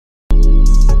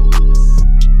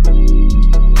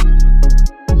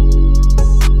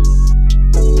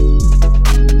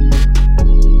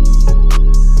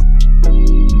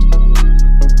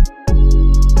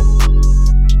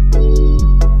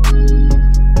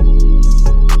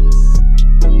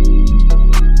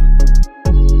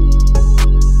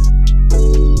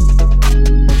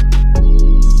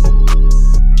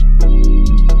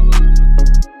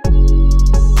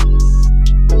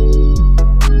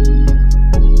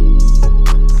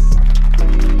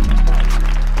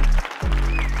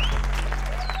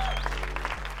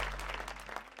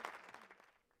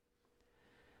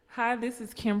this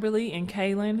is Kimberly and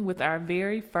Kaylen with our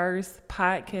very first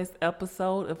podcast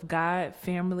episode of God,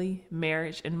 Family,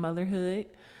 Marriage, and Motherhood.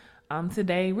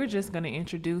 Today, we're just going to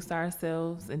introduce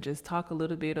ourselves and just talk a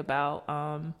little bit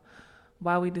about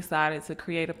why we decided to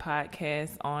create a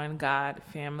podcast on God,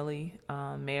 family,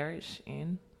 marriage,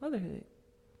 and motherhood.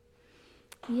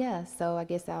 Yeah, so I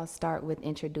guess I'll start with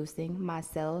introducing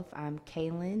myself. I'm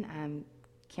Kaylen. I'm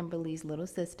Kimberly's little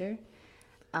sister.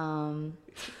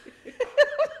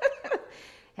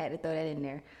 Had to throw that in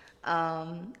there.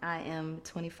 I am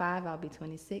 25. I'll be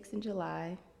 26 in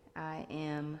July. I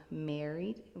am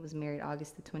married. I was married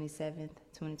August the 27th,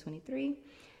 2023.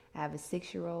 I have a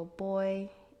 6-year-old boy,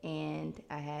 and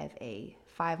I have a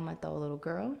 5-month-old little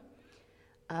girl.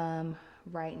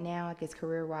 Right now, I guess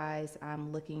career-wise,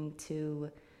 I'm looking to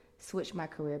switch my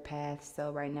career path. So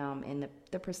right now, I'm in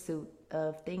the pursuit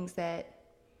of things that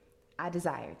I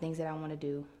desire, things that I want to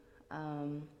do.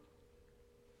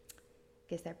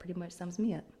 Guess that pretty much sums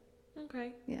me up.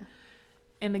 Okay. Yeah.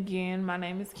 And again, my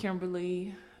name is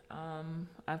Kimberly.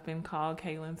 I've been called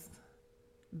Kaylen's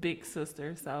big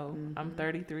sister, so I'm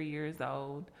 33 years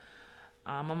old.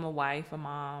 I'm a wife, a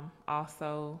mom.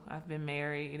 Also, I've been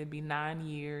married. It'll be 9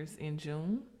 years in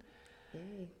June.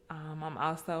 Yay. I'm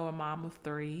also a mom of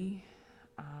 3.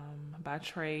 By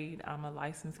trade, I'm a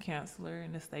licensed counselor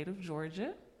in the state of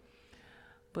Georgia.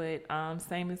 But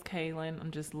same as Kaylen, I'm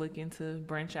just looking to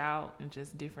branch out and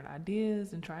just different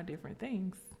ideas and try different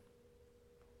things.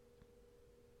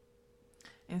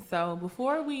 And so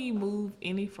before we move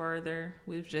any further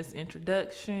with just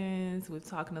introductions, with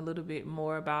talking a little bit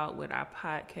more about what our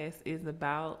podcast is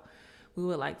about, we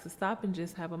would like to stop and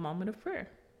just have a moment of prayer.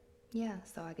 Yeah,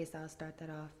 so I guess I'll start that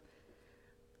off.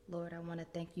 Lord, I want to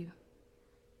thank you.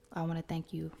 I want to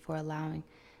thank you for allowing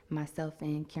myself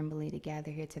and Kimberly to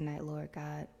gather here tonight, Lord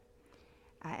God.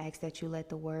 I ask that you let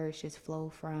the words just flow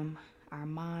from our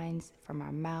minds, from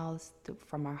our mouths,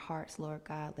 from our hearts, Lord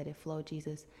God. Let it flow,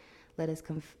 Jesus. Let us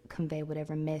convey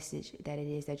whatever message that it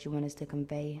is that you want us to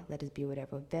convey. Let us be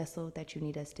whatever vessel that you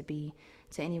need us to be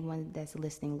to anyone that's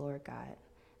listening, Lord God.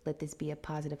 Let this be a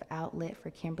positive outlet for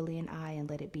Kimberly and I, and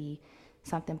let it be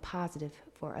something positive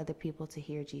for other people to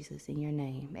hear, Jesus. In your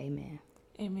name, amen.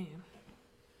 Amen.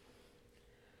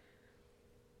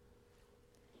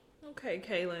 Okay,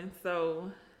 Kaylen, so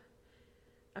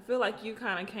I feel like you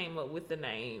kind of came up with the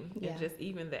name and just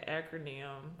even the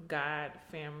acronym, God,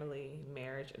 Family,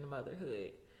 Marriage, and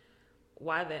Motherhood.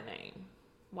 Why that name?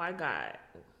 Why God?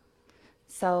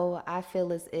 So I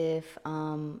feel as if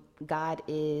God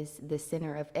is the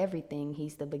center of everything.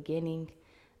 He's the beginning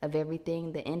of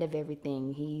everything, the end of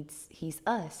everything. He's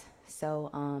us. So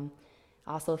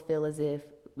I also feel as if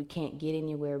we can't get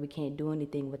anywhere, we can't do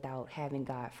anything without having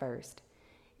God first.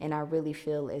 And I really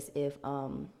feel as if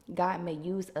God may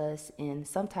use us in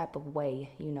some type of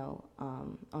way,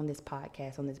 on this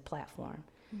podcast, on this platform.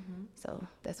 Mm-hmm. So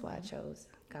that's why I chose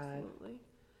God. Absolutely.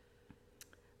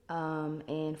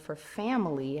 And for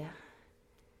family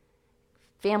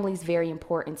is very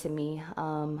important to me.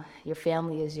 Your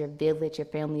family is your village. Your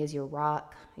family is your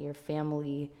rock. Your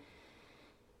family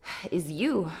is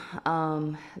you.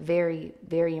 Very,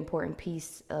 very important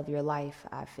piece of your life,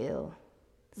 I feel.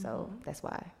 So that's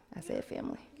why I said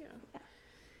family. Yeah.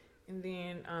 And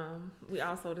then we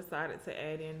also decided to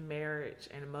add in marriage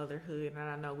and motherhood. And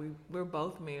I know we're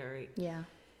both married. Yeah.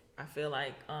 I feel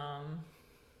like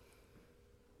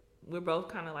we're both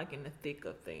kind of like in the thick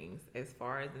of things as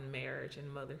far as in marriage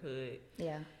and motherhood.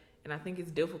 Yeah. And I think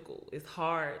it's difficult. It's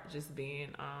hard just being,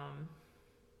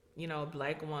 a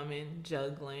Black woman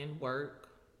juggling work,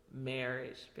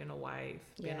 marriage, being a wife,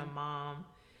 being a mom.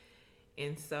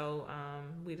 And so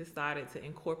we decided to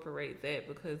incorporate that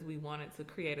because we wanted to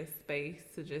create a space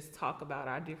to just talk about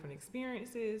our different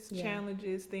experiences,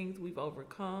 challenges, things we've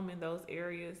overcome in those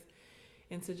areas,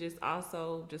 and to just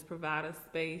also just provide a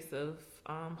space of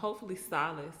hopefully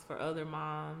solace for other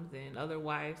moms and other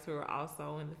wives who are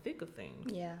also in the thick of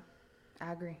things. Yeah,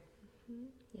 I agree. Mm-hmm.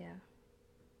 Yeah.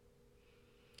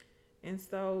 And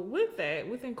so with that,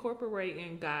 with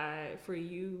incorporating God for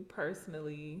you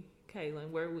personally, Kaylen,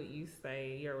 where would you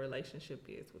say your relationship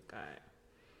is with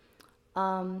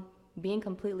God? Being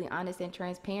completely honest and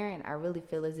transparent, I really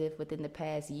feel as if within the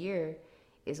past year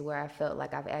is where I felt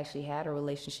like I've actually had a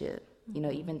relationship.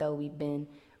 Mm-hmm. Even though we've been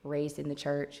raised in the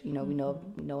church, we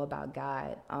know about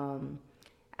God.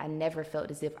 I never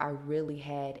felt as if I really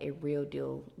had a real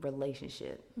deal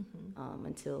relationship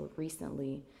until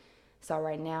recently. So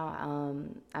right now,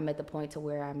 I'm at the point to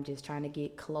where I'm just trying to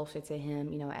get closer to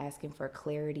him, asking for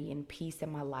clarity and peace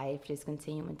in my life, just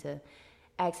continuing to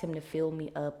ask him to fill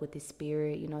me up with his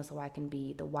spirit, you know, so I can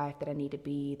be the wife that I need to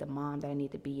be, the mom that I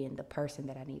need to be, and the person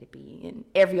that I need to be, and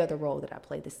every other role that I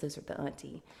play, the sister, the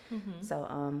auntie. So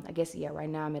I guess, yeah, right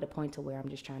now I'm at a point to where I'm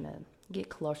just trying to get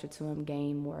closer to him,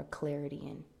 gain more clarity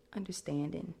and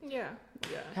understanding. Yeah.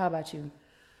 How about you?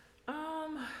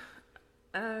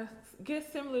 I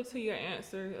guess similar to your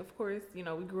answer, of course, you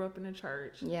know, we grew up in the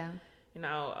church. Yeah. You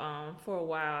know, for a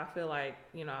while, I feel like,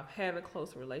 you know, I've had a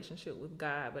close relationship with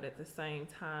God, but at the same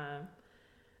time,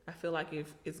 I feel like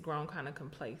it's grown kind of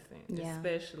complacent,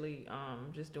 especially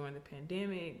just during the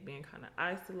pandemic, being kind of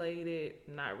isolated,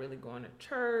 not really going to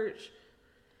church,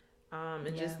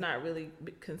 and just not really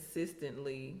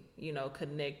consistently, you know,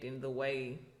 connecting the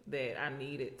way that I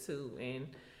needed to. And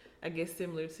I guess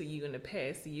similar to you, in the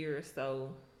past year or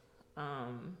so,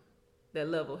 that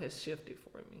level has shifted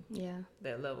for me. Yeah.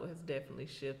 That level has definitely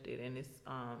shifted, and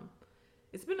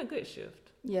it's been a good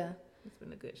shift. Yeah. It's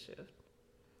been a good shift.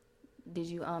 Did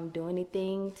you do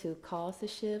anything to cause the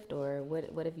shift, or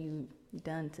what have you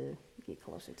done to get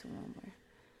closer to him? Or?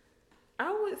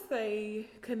 I would say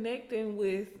connecting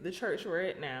with the church we're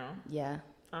at now. Yeah.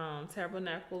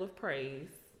 Tabernacle of Praise.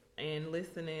 And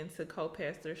listening to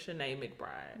co-pastor Shanae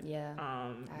McBride,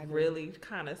 really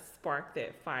kind of sparked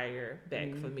that fire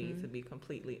back for me, to be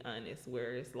completely honest.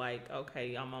 Where it's like,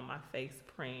 okay, I'm on my face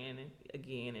praying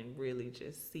again, and really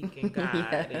just seeking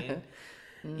God, and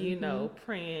you know,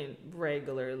 praying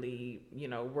regularly, you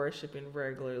know, worshiping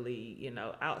regularly, you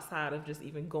know, outside of just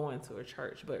even going to a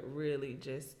church, but really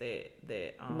just that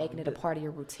making it a part of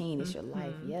your routine. It's your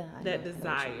life. Yeah. That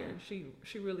desire.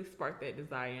 She really sparked that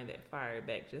desire and that fire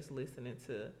back, just listening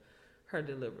to her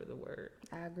deliver the word.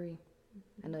 I agree.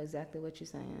 I know exactly what you're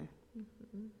saying.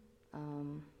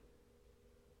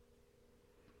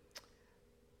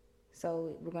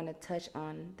 So we're going to touch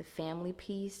on the family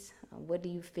piece. What do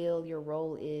you feel your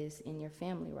role is in your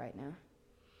family right now?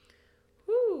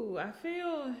 I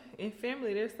feel in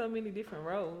family there's so many different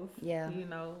roles. Yeah. You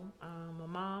know, I'm a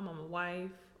mom, I'm a wife,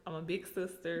 I'm a big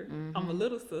sister, I'm a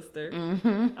little sister,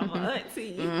 I'm an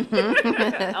auntie,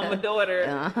 I'm a daughter.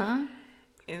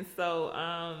 And so,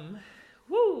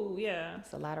 yeah.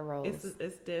 It's a lot of roles.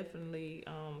 It's definitely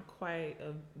quite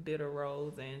a bit of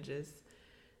roles, and just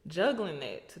juggling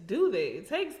that, to do that, it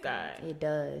takes God. It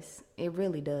does. It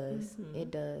really does.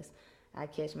 It does. I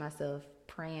catch myself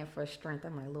praying for strength.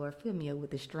 I'm like, Lord, fill me up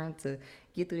with the strength to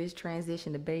get through this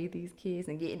transition, to bathe these kids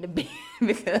and get into bed,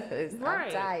 because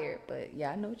I'm tired. But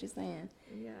yeah, I know what you're saying.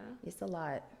 Yeah. It's a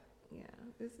lot. Yeah.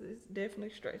 It's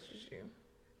definitely stretches you.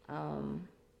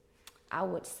 I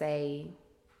would say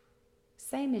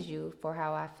same as you for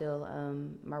how I feel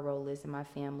my role is in my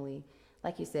family.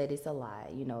 Like you said, it's a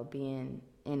lot, you know,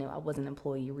 and I was an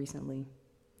employee recently,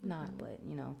 but,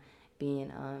 you know,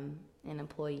 being an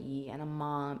employee and a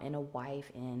mom and a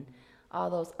wife and all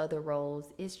those other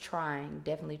roles is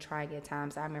definitely trying at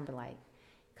times. I remember like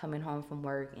coming home from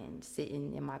work and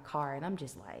sitting in my car, and I'm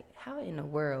just like, how in the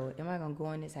world am I going to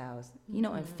go in this house, you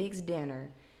know, and fix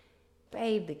dinner,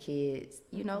 bathe the kids,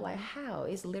 you know, like how?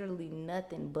 It's literally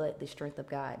nothing but the strength of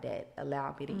God that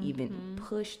allowed me to even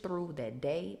push through that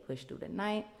day, push through the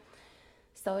night.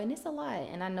 So, and it's a lot.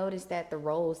 And I noticed that the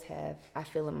roles have, I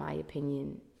feel in my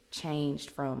opinion,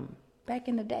 changed from back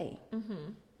in the day.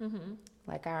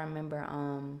 Like I remember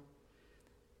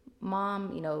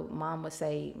mom would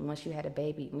say, once you had a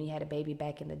baby, when you had a baby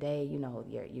back in the day, you know,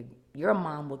 your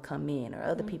mom would come in, or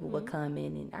other people would come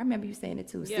in. And I remember you saying it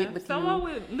too, sit with someone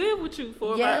would live with you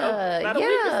for about a week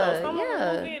or so. Someone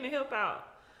would move in and help out.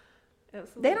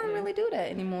 Absolutely. They don't really do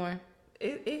that anymore.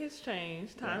 It has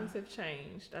changed. Times have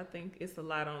changed. I think it's a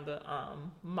lot on the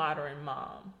modern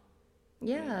mom.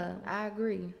 Yeah, I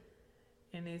agree.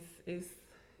 And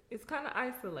it's kind of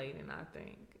isolating, I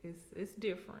think. It's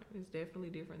different. It's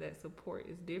definitely different. That support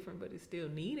is different, but it's still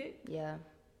needed. Yeah,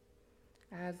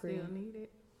 I agree. Still needed.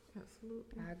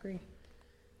 Absolutely. I agree.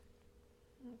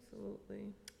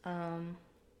 Absolutely.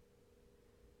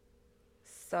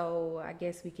 So I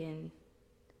guess we can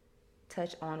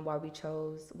touch on why we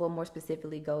chose, well, more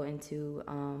specifically go into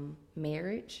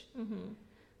marriage.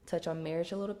 Touch on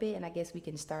marriage a little bit, and I guess we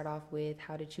can start off with,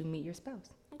 how did you meet your spouse?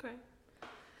 Okay.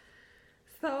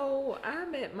 So I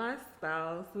met my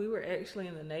spouse, we were actually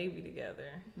in the Navy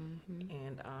together,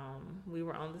 and we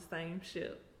were on the same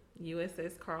ship.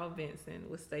 USS Carl Vinson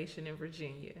was stationed in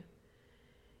Virginia.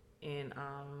 And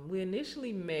we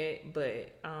initially met,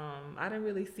 but I didn't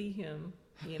really see him,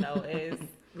 you know, as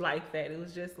like that. It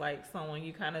was just like someone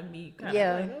you kind of meet, kind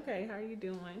of like, okay, how are you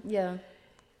doing? Yeah.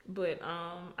 But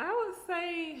I would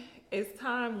say as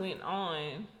time went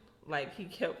on, like he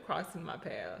kept crossing my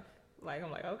path. Like,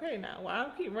 I'm like, okay, now, why I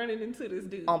keep running into this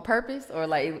dude? On purpose, or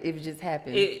like it just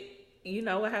happened? You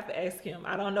know, I have to ask him.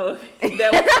 I don't know if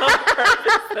that was on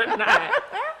purpose or not.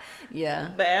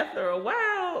 Yeah. But after a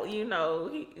while, you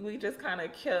know, we just kind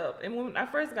of kept. And when I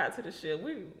first got to the ship,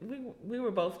 we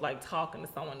were both like talking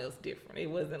to someone else different. It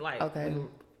wasn't like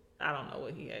I don't know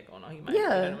what he had going on. He might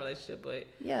have been in a relationship, but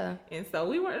and so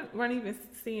we weren't even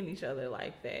seeing each other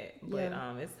like that. But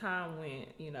as time went,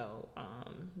 you know,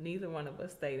 neither one of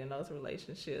us stayed in those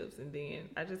relationships, and then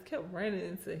I just kept running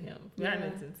into him.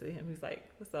 He's like,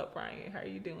 "What's up, Brian? How are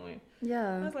you doing?"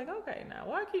 Yeah. I was like, "Okay, now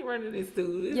why I keep running this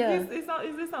dude? Is this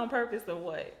on purpose or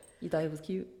what?" You thought he was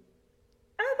cute?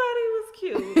 I thought he was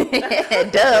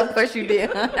cute. Duh, of course you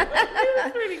did. He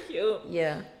was pretty cute.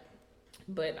 Yeah.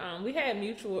 But we had a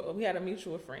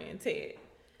mutual friend, Ted.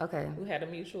 Okay. We had a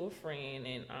mutual friend,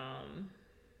 and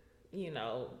you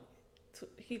know,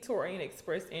 he Torian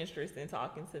expressed interest in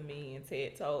talking to me, and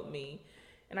Ted told me,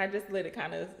 and I just let it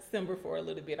kind of simmer for a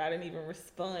little bit. I didn't even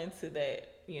respond to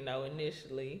that, you know,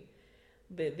 initially.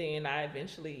 But then I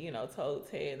eventually, you know, told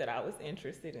Ted that I was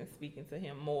interested in speaking to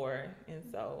him more, and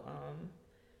so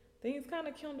things kind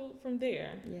of kindled from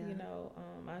there. Yeah. You know,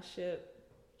 my ship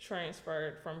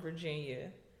transferred from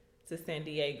Virginia to San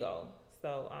Diego.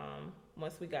 So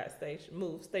once we got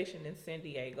stationed in San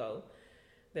Diego,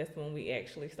 that's when we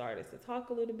actually started to talk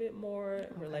a little bit more.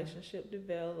 Okay. Relationship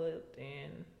developed,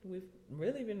 and we've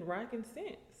really been rocking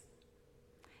since.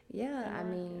 Yeah, I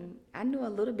mean, I knew a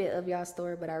little bit of y'all's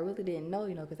story, but I really didn't know,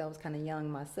 you know, because I was kind of young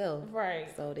myself. Right.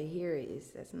 So to hear it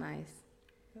that's nice.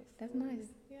 That's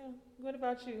nice. Yeah. What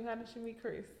about you? How did you meet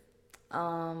Chris?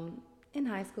 In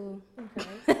high school.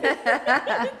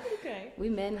 Okay. Okay. We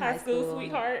met in high school. High school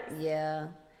sweethearts? Yeah.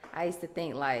 I used to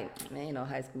think like, man, you know,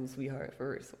 high school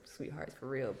sweethearts for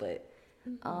real. But,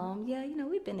 yeah, you know,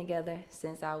 we've been together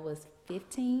since I was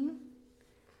 15.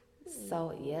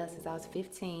 So, yeah, since I was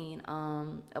 15.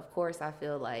 Of course, I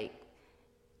feel like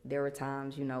there were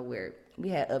times, you know, where we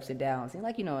had ups and downs. And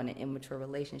like, you know, in an immature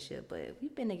relationship. But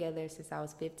we've been together since I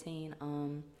was 15.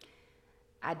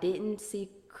 I didn't see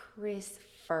Chris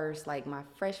first, like my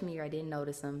freshman year, I didn't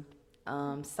notice him.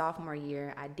 Sophomore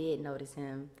year, I did notice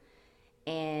him.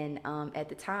 And at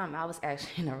the time, I was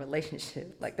actually in a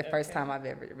relationship, like the first time I've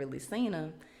ever really seen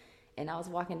him. And I was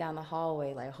walking down the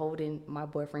hallway, like holding my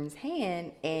boyfriend's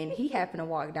hand, and he happened to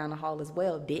walk down the hall as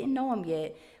well. Didn't know him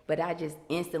yet, but I just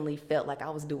instantly felt like I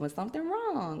was doing something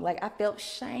wrong. Like I felt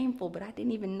shameful, but I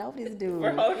didn't even know this dude.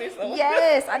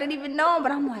 Yes, I didn't even know him,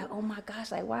 but I'm like, oh my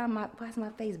gosh, like why is my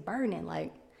face burning?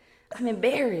 Like I'm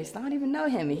embarrassed. I don't even know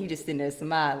him, and he just sitting there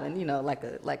smiling, you know, like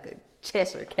a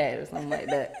Cheshire cat or something like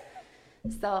that.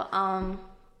 So,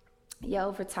 yeah,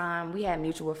 over time we had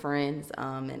mutual friends,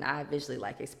 and I eventually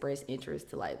like expressed interest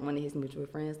to like one of his mutual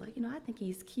friends, like, you know, I think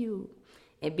he's cute.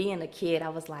 And being a kid, I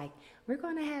was like, we're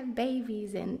gonna have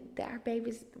babies, and our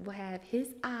babies will have his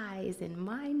eyes and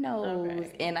my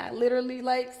nose, and I literally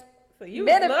like so you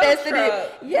manifested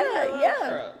it.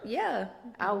 Yeah,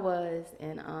 I was,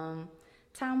 and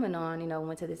time went on, you know,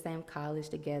 went to the same college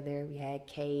together. We had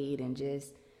Cade, and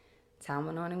just time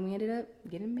went on, and we ended up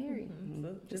getting married. Mm-hmm.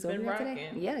 So just been rocking.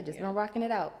 Today. Yeah, just been rocking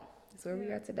it out. That's where we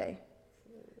are today.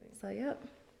 Absolutely. So, yep.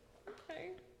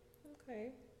 Okay.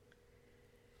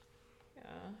 Yeah.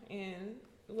 And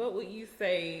what would you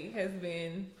say has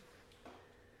been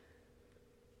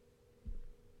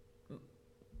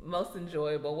most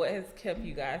enjoyable? What has kept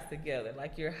you guys together?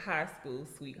 Like your high school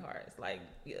sweethearts. Like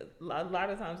a lot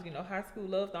of times, you know, high school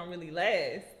love don't really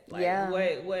last. Like,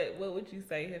 what would you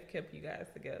say have kept you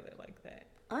guys together like that?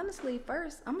 Honestly,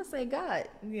 first I'm gonna say God.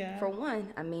 Yeah. For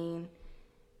one, I mean,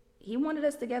 He wanted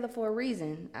us together for a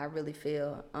reason. I really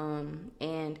feel.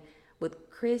 And with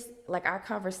Chris, like our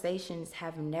conversations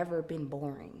have never been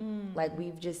boring. Like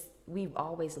we've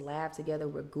always laughed together.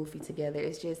 We're goofy together.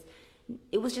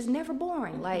 It was just never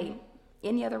boring. Like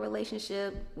any other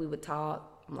relationship, we would talk.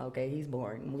 I'm like, okay, he's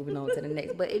boring. Moving on to the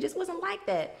next. But it just wasn't like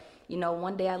that. You know,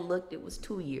 one day I looked, it was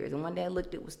 2 years. And one day I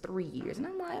looked, it was 3 years. And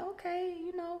I'm like, okay,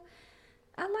 you know,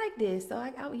 I like this. So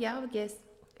I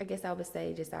guess I would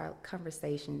say just our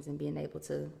conversations and being able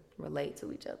to relate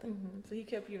to each other. So he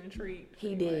kept you intrigued.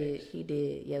 He did.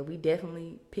 Yeah, we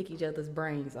definitely pick each other's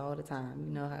brains all the time.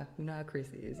 You know how Chris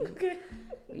is. Okay.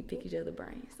 We pick each other's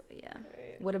brains. So yeah.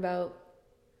 Right. What about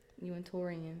you and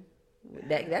Torian?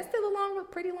 That's still a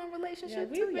pretty long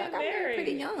relationship too. Y'all got married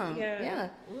pretty young.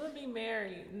 Yeah. We'll be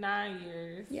married 9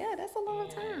 years. Yeah, that's a long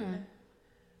time.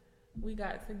 We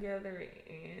got together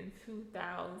in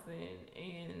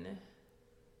 2010,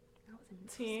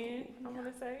 I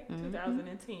want to say.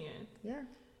 2010. Yeah.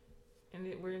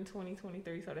 And we're in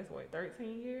 2023, so that's what,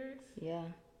 13 years? Yeah.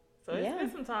 So it's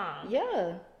been some time.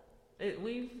 Yeah.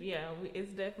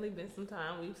 It's definitely been some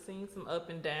time. We've seen some up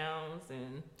and downs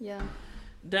and Yeah.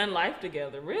 done life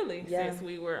together really since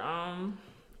we were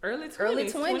early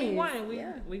 20s, 21.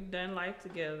 We've done life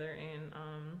together, and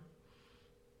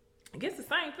I guess the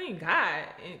same thing. God,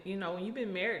 and, you know, when you've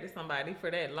been married to somebody for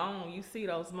that long, you see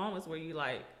those moments where you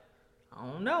like, I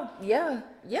don't know. Yeah.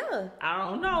 I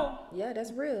don't know. Yeah,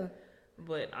 that's real.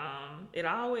 But it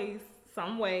always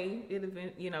some way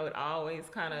it always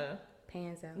kind of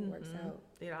pans out, works out.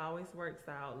 It always works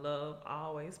out. Love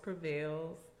always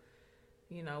prevails.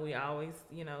 You know, we always,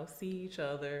 you know, see each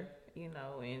other, you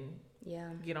know, and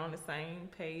get on the same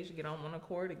page, get on one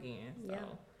accord again.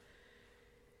 So.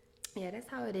 Yeah, that's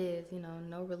how it is. You know,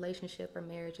 no relationship or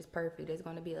marriage is perfect. There's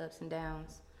going to be ups and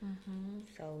downs.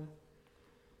 So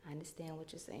I understand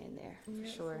what you're saying there, for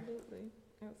sure.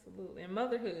 Absolutely. And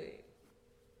motherhood.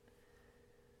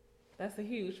 That's a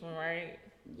huge one, right?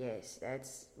 Yes,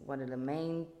 that's one of the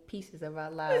main pieces of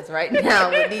our lives right now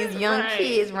with these young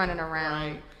kids running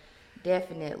around. Right.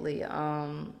 Definitely.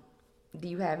 Do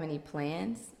you have any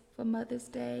plans for Mother's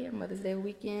Day or Mother's Day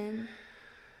weekend?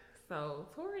 So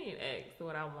Torian asked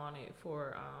what I wanted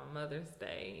for Mother's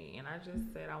Day, and I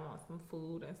just said I want some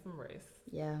food and some rest.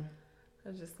 Yeah.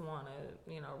 I just want to,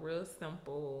 you know, real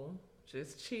simple,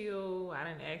 just chill. I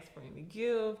didn't ask for any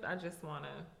gift. I just want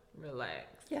to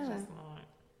relax. Yeah. I just want,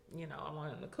 you know, I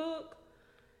want him to cook,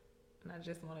 and I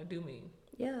just want to do me.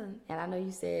 Yeah, and I know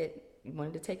you said you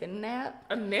wanted to take a nap.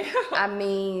 A nap? I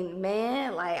mean,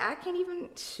 man, like, I can't even,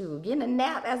 getting a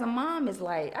nap as a mom is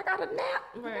like, I got a nap.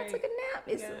 Right. I took a nap.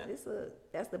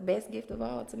 That's the best gift of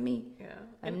all to me. Yeah.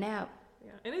 A nap.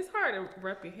 Yeah, and it's hard to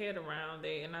wrap your head around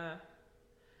that, and I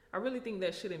really think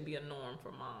that shouldn't be a norm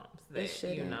for moms. That,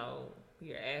 you know,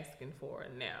 you're asking for a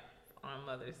nap on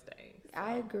Mother's Day. So.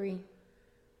 I agree.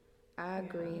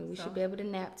 We should be able to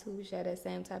nap too. We should have that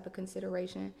same type of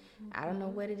consideration. I don't know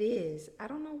what it is. I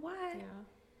don't know why. Yeah.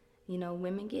 You know,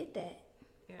 women get that.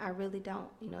 Yeah. I really don't.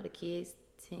 You know, the kids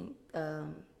tend to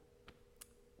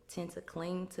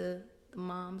cling to the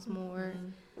moms more.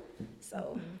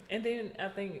 So. And then I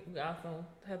think we also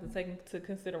have to take into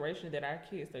consideration that our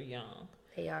kids are young.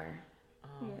 They are.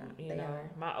 They are.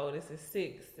 My oldest is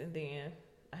 6, and then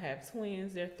I have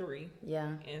twins. They're 3.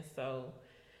 Yeah. And so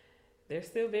they're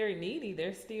still very needy.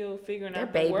 They're still figuring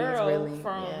out the world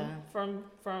from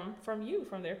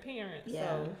their parents.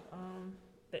 Yeah.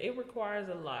 So it requires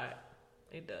a lot.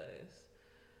 It does.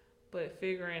 But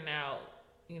figuring out,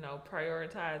 you know,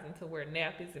 prioritizing to where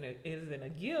nap isn't a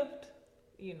gift,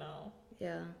 you know.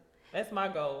 Yeah. That's my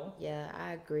goal. Yeah,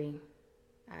 I agree.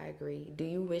 Do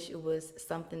you wish it was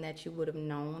something that you would have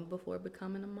known before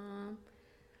becoming a mom?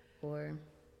 Or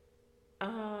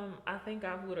I think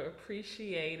I would have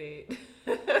appreciated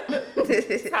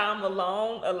time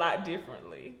alone a lot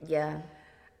differently. Yeah.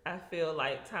 I feel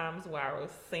like times where I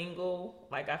was single,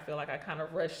 like I feel like I kind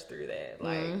of rushed through that.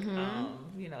 Like,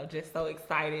 you know, just so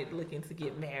excited looking to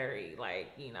get married,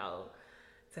 like, you know,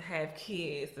 to have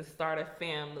kids, to start a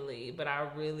family. But I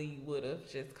really would have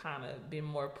just kind of been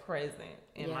more present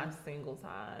in my single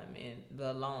time and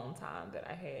the alone time that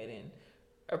I had, and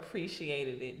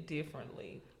appreciated it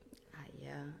differently.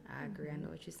 Yeah, I agree. I know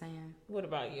what you're saying. What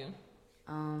about you?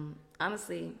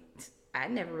 Honestly, I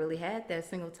never really had that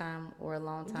single time or a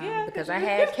long time because I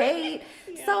had Kate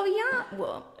so young.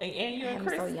 Well, and you and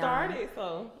Chris started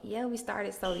so. Yeah, we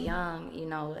started so young. You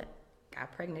know,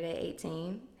 got pregnant at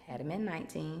 18, had him at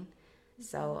 19.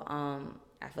 So I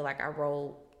feel like I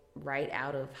rolled right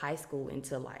out of high school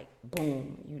into like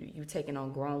boom, you taking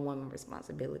on grown woman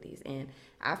responsibilities, and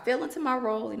I fell into my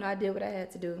role. You know, I did what I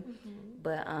had to do,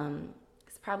 but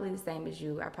it's probably the same as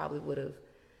you. I probably would have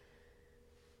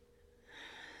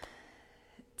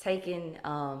taken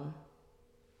I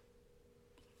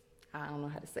don't know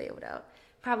how to say it without.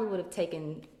 Probably would have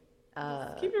taken.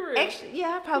 Keep it real. Actually,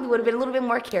 I probably would have been a little bit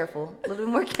more careful. It's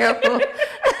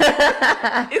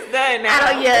that now.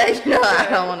 I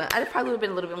don't want to. I probably would have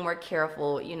been a little bit more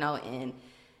careful, you know, and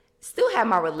still have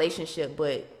my relationship,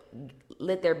 but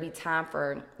let there be time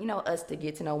for, you know, us to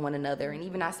get to know one another, and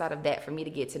even outside of that, for me to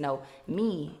get to know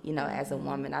me, you know, as a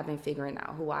woman. I've been figuring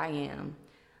out who I am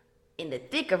in the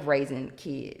thick of raising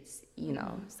kids, you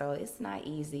know, so it's not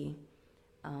easy.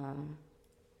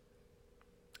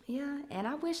 Yeah, and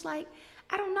I wish, like,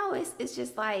 I don't know, it's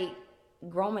just like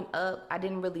growing up, I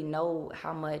didn't really know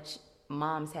how much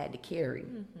moms had to carry.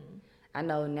 I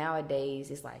know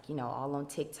nowadays it's like, you know, all on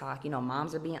TikTok, you know,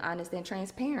 moms are being honest and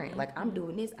transparent. Like, I'm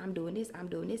doing this, I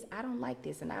don't like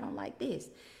this, and I don't like this.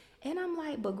 And I'm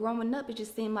like, but growing up, it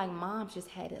just seemed like moms just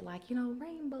had it like,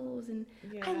 rainbows. And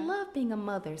I love being a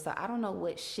mother. So I don't know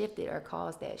what shifted or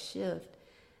caused that shift.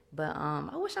 But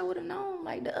I wish I would have known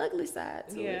like the ugly side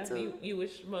to it too. You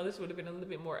wish mothers would have been a little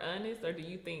bit more honest, or do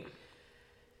you think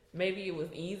maybe it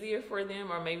was easier for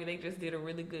them, or maybe they just did a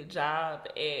really good job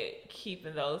at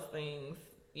keeping those things,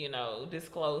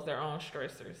 disclose their own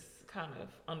stressors kind of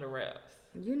under wraps?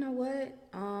 You know what?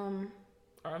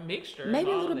 Or a mixture.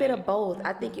 Maybe a little bit of both.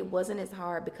 I think it wasn't as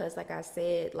hard because, like I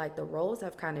said, like the roles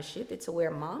have kind of shifted to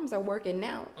where moms are working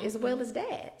now as well as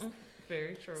dads.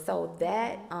 Very true. So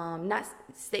that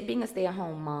being a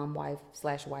stay-at-home mom, wife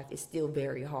is still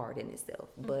very hard in itself.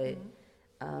 But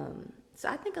so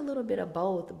I think a little bit of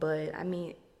both. But I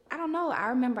mean, I don't know. I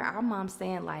remember our mom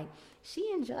saying like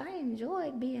I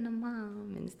enjoyed being a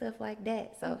mom and stuff like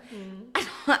that. So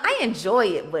I enjoy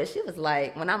it. But she was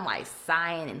like, when I'm like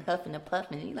sighing and huffing and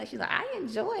puffing, she's like, I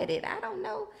enjoyed it. I don't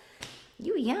know.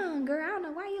 You young girl. I don't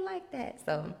know why you like that.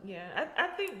 So yeah, I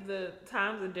think the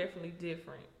times are definitely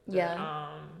different.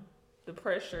 The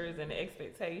pressures and the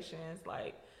expectations,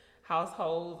 like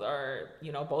households are,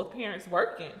 both parents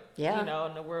working. Yeah.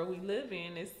 In the world we live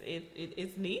in,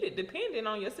 it's needed depending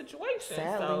on your situation.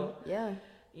 Sadly, so yeah.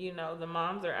 The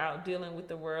moms are out dealing with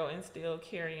the world and still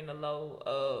carrying the load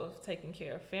of taking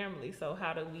care of family. So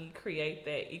how do we create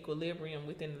that equilibrium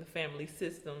within the family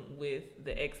system with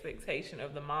the expectation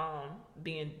of the mom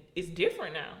it's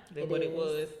different now than what it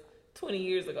was 20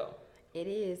 years ago? It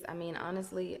is. I mean,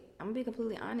 honestly, I'm gonna be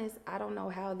completely honest. I don't know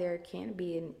how there can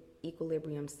be an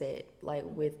equilibrium set,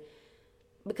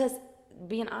 because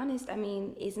being honest, I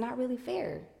mean, it's not really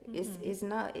fair. It's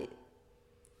not.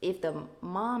 If the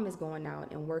mom is going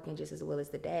out and working just as well as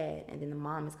the dad, and then the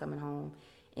mom is coming home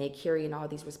and carrying all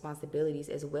these responsibilities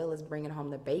as well as bringing home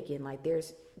the bacon, like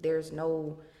there's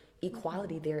no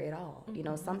equality there at all.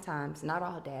 Sometimes, not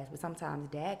all dads, but sometimes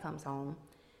dad comes home,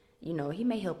 he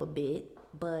may help a bit,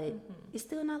 but it's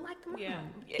still not like the mom. Yeah.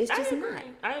 It's just not.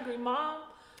 I agree.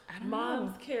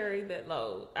 Moms carry that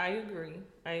load. I agree,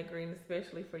 and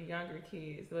especially for younger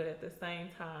kids. But at the same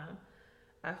time,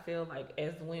 I feel like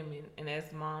as women and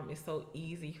as mom, it's so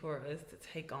easy for us to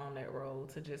take on that role,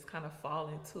 to just kind of fall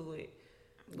into it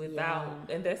without,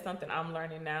 and that's something I'm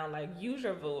learning now, like use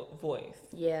your voice.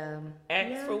 Yeah.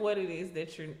 Ask for what it is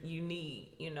that you need.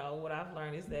 What I've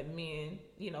learned is that men,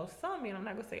 some men, I'm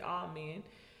not going to say all men,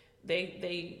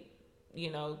 they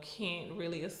can't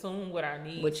really assume what our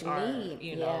needs are.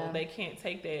 They can't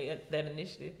take that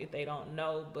initiative if they don't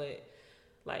know. But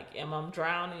like, am I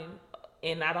drowning?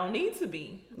 And I don't need to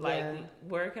be. Like,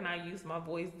 where can I use my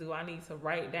voice? Do I need to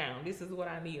write down, this is what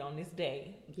I need on this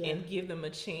day? And give them a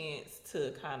chance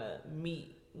to kind of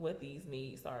meet what these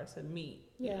needs are to meet,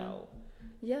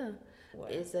 Yeah.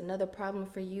 Is another problem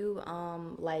for you,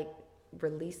 like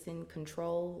releasing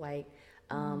control? Like,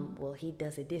 well, he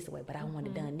does it this way, but I want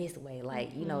it done this way.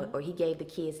 Like, or he gave the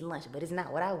kids lunch, but it's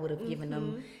not what I would have given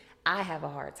them. I have a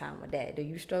hard time with that. Do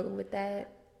you struggle with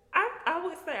that? I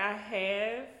would say I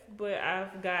have, but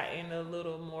I've gotten a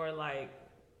little more like,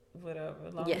 whatever.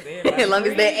 As long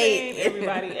as they ate.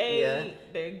 Everybody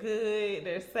ate. They're good.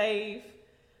 They're safe.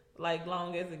 Like,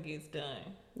 long as it gets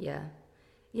done.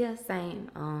 Yeah,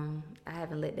 same. I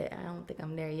haven't let that. I don't think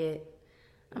I'm there yet.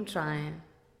 I'm trying.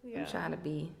 I'm trying to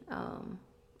be. I'm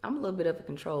a little bit of a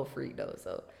control freak though,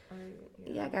 so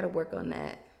I got to work on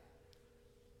that.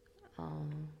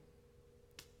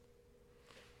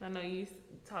 I know you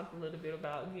talked a little bit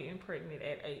about getting pregnant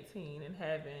at 18 and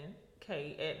having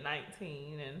Kate at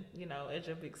 19, and as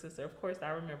your big sister, of course I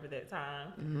remember that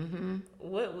time.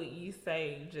 What would you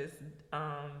say just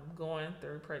going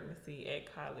through pregnancy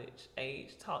at college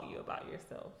age taught you about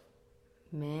yourself?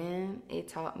 Man, it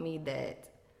taught me that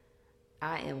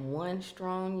I am one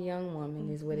strong young woman,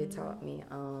 is what it taught me.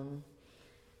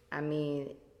 I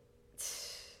mean,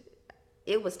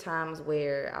 it was times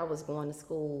where I was going to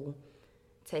school,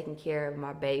 taking care of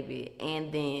my baby,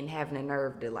 and then having the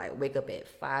nerve to like wake up at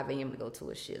 5 a.m. to go to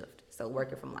a shift. So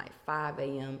working from like 5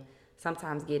 a.m.,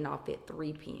 sometimes getting off at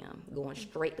 3 p.m., going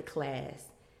straight to class,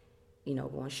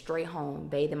 going straight home,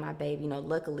 bathing my baby.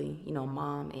 Luckily,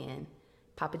 Mom and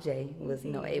Papa J was,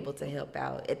 able to help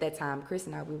out. At that time, Chris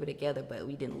and I, we were together, but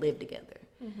we didn't live together.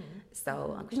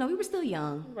 So, we were still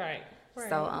young. Right.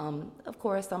 So, of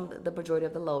course, the majority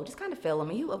of the load just kind of fell on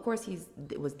me. Of course, he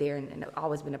was there and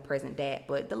always been a present dad,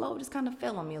 but the load just kind of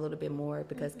fell on me a little bit more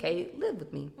because Kate lived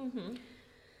with me.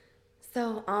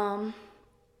 So,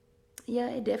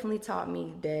 it definitely taught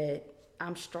me that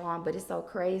I'm strong, but it's so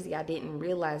crazy. I didn't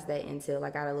realize that until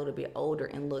I got a little bit older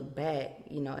and looked back.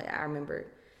 I remember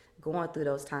going through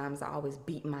those times. I always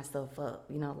beat myself up,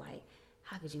 like,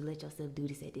 how could you let yourself do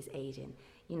this at this age? And,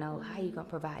 you know, how you going to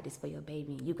provide this for your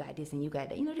baby? And you got this and you got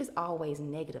that. You know, just always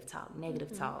negative talk.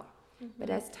 But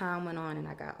as time went on and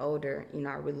I got older, you know,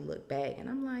 I really look back and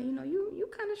I'm like, you know, you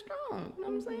kind of strong. You know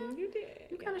what I'm saying? You did.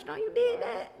 You kind of strong. You did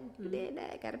that. You did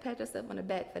that. Got to pat yourself on the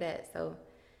back for that. So,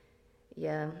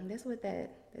 yeah, that's what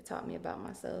that taught me about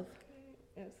myself.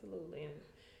 Absolutely.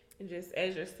 And just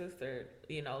as your sister,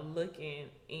 you know, looking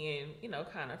in, you know,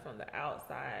 kind of from the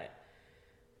outside,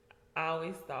 I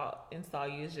always thought and saw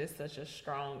you as just such a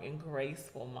strong and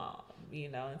graceful mom, you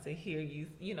know, and to hear you,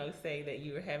 you know, say that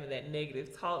you were having that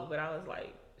negative talk, but I was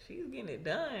like, she's getting it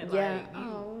done. Yeah.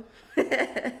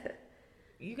 Like,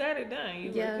 you got it done.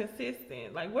 You were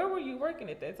consistent. Like, where were you working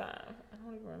at that time? I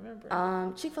don't even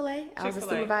remember. Chick-fil-A. I was a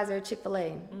supervisor at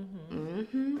Chick-fil-A.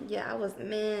 Yeah,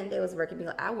 they was working me.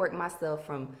 I worked myself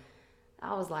from,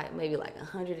 I was like maybe like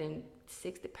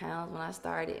 160 pounds when I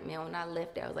started. Man, when I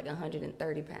left there, I was like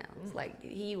 130 pounds. Like,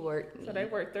 he worked me. So they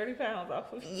worked 30 pounds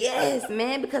off of you. Yes,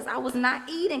 man, because I was not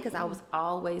eating, because I was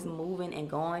always moving and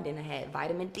going. Then I had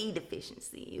vitamin D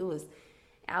deficiency.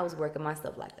 I was working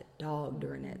myself like a dog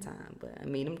during that time. But, I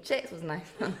mean, them checks was nice.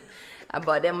 I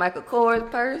bought that Michael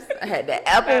Kors purse. I had that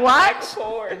Apple Watch.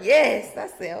 Yes, I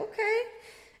said, okay.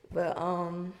 But,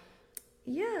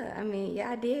 yeah, I mean,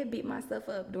 I did beat myself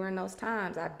up during those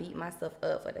times. I beat myself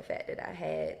up for the fact that I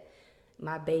had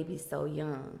my baby so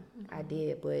young. I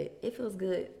did, but it feels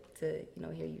good to, you know,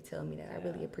 hear you tell me that. I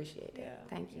really appreciate that.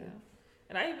 Thank you.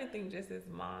 And I even think just as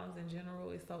moms in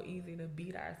general, it's so easy to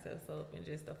beat ourselves up and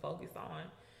just to focus on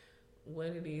what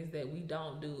it is that we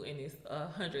don't do, and it's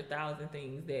 100,000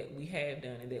 things that we have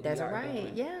done and that we are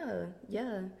doing.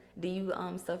 Yeah. Do you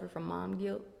suffer from mom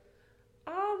guilt?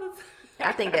 All the time.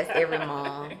 I think that's every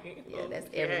mom. Yeah, that's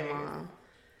every mom.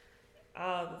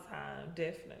 All the time,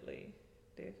 definitely.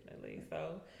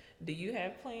 So, do you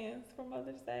have plans for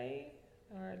Mother's Day,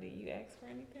 or do you ask for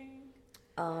anything?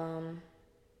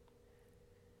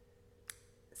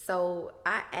 So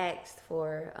I asked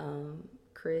for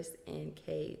Chris and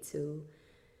Kay to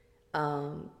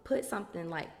put something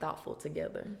like thoughtful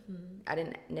together. I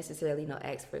didn't necessarily, you know,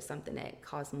 ask for something that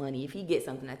costs money. If he gets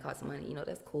something that costs money, you know,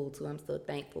 that's cool too. I'm still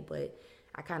thankful, but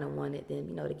I kind of wanted them,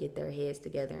 you know, to get their heads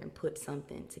together and put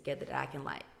something together that I can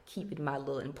like keep in my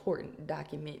little important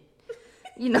document.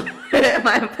 You know,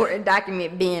 my important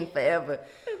document bin forever.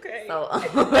 Okay. So,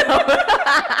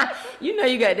 you know,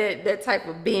 you got that type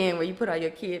of bin where you put all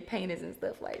your kid paintings and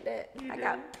stuff like that. You do?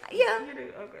 Yeah. You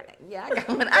do? Okay. Yeah,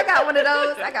 I got one of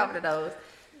those.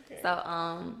 Okay.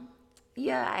 So,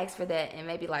 yeah, I asked for that, and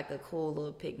maybe like a cool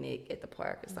little picnic at the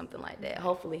park or something like that.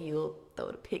 Hopefully he'll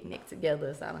throw the picnic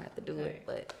together so I don't have to do it.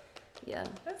 But yeah.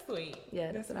 That's sweet.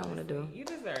 Yeah, that's what I want to do. You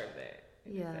deserve that.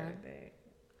 You deserve that.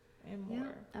 And more.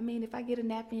 Yeah. I mean, if I get a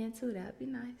nap in too, that'd be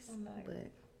nice. Oh, nice.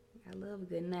 But I love a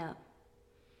good nap.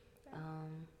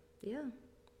 Yeah.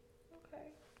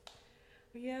 Okay.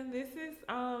 Yeah, this is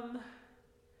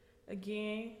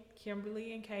again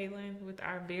Kimberly and Kaylen with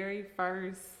our very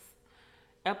first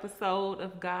episode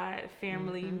of God,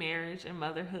 Family, Marriage, and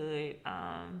Motherhood.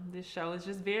 This show is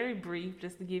just very brief,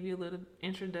 just to give you a little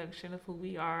introduction of who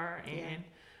we are and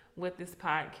what this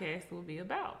podcast will be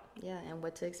about. Yeah, and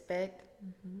what to expect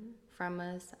from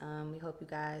us. We hope you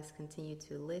guys continue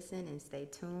to listen and stay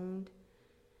tuned.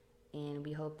 And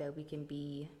we hope that we can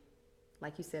be,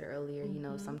 like you said earlier, you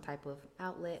know, some type of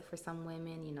outlet for some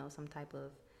women, you know, some type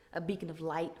of a beacon of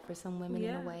light for some women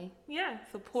in a way. Yeah,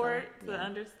 support to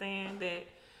understand that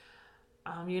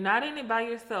you're not in it by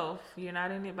yourself.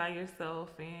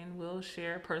 And we'll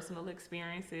share personal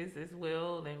experiences as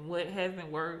well, and what hasn't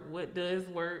worked, what does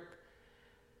work.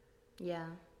 Yeah.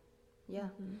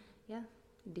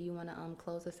 Do you want to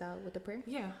close us out with a prayer?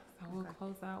 Yeah, so we'll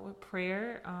close out with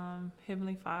prayer.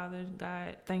 Heavenly Father,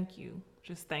 God, thank you.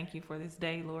 Just thank you for this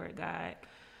day, Lord God.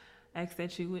 Ask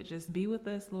that you would just be with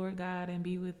us, Lord God, and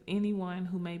be with anyone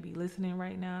who may be listening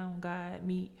right now. God,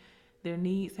 meet their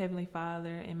needs, Heavenly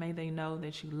Father, and may they know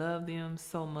that you love them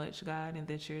so much, God, and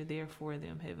that you're there for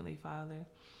them, Heavenly Father.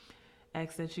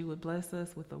 Ask that you would bless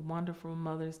us with a wonderful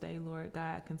Mother's Day, Lord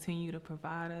God. Continue to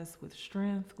provide us with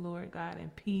strength, Lord God,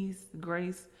 and peace,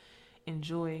 grace, and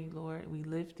joy, Lord. We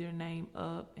lift your name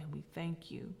up, and we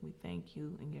thank you. We thank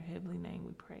you. In your heavenly name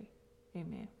we pray.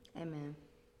 Amen. Amen.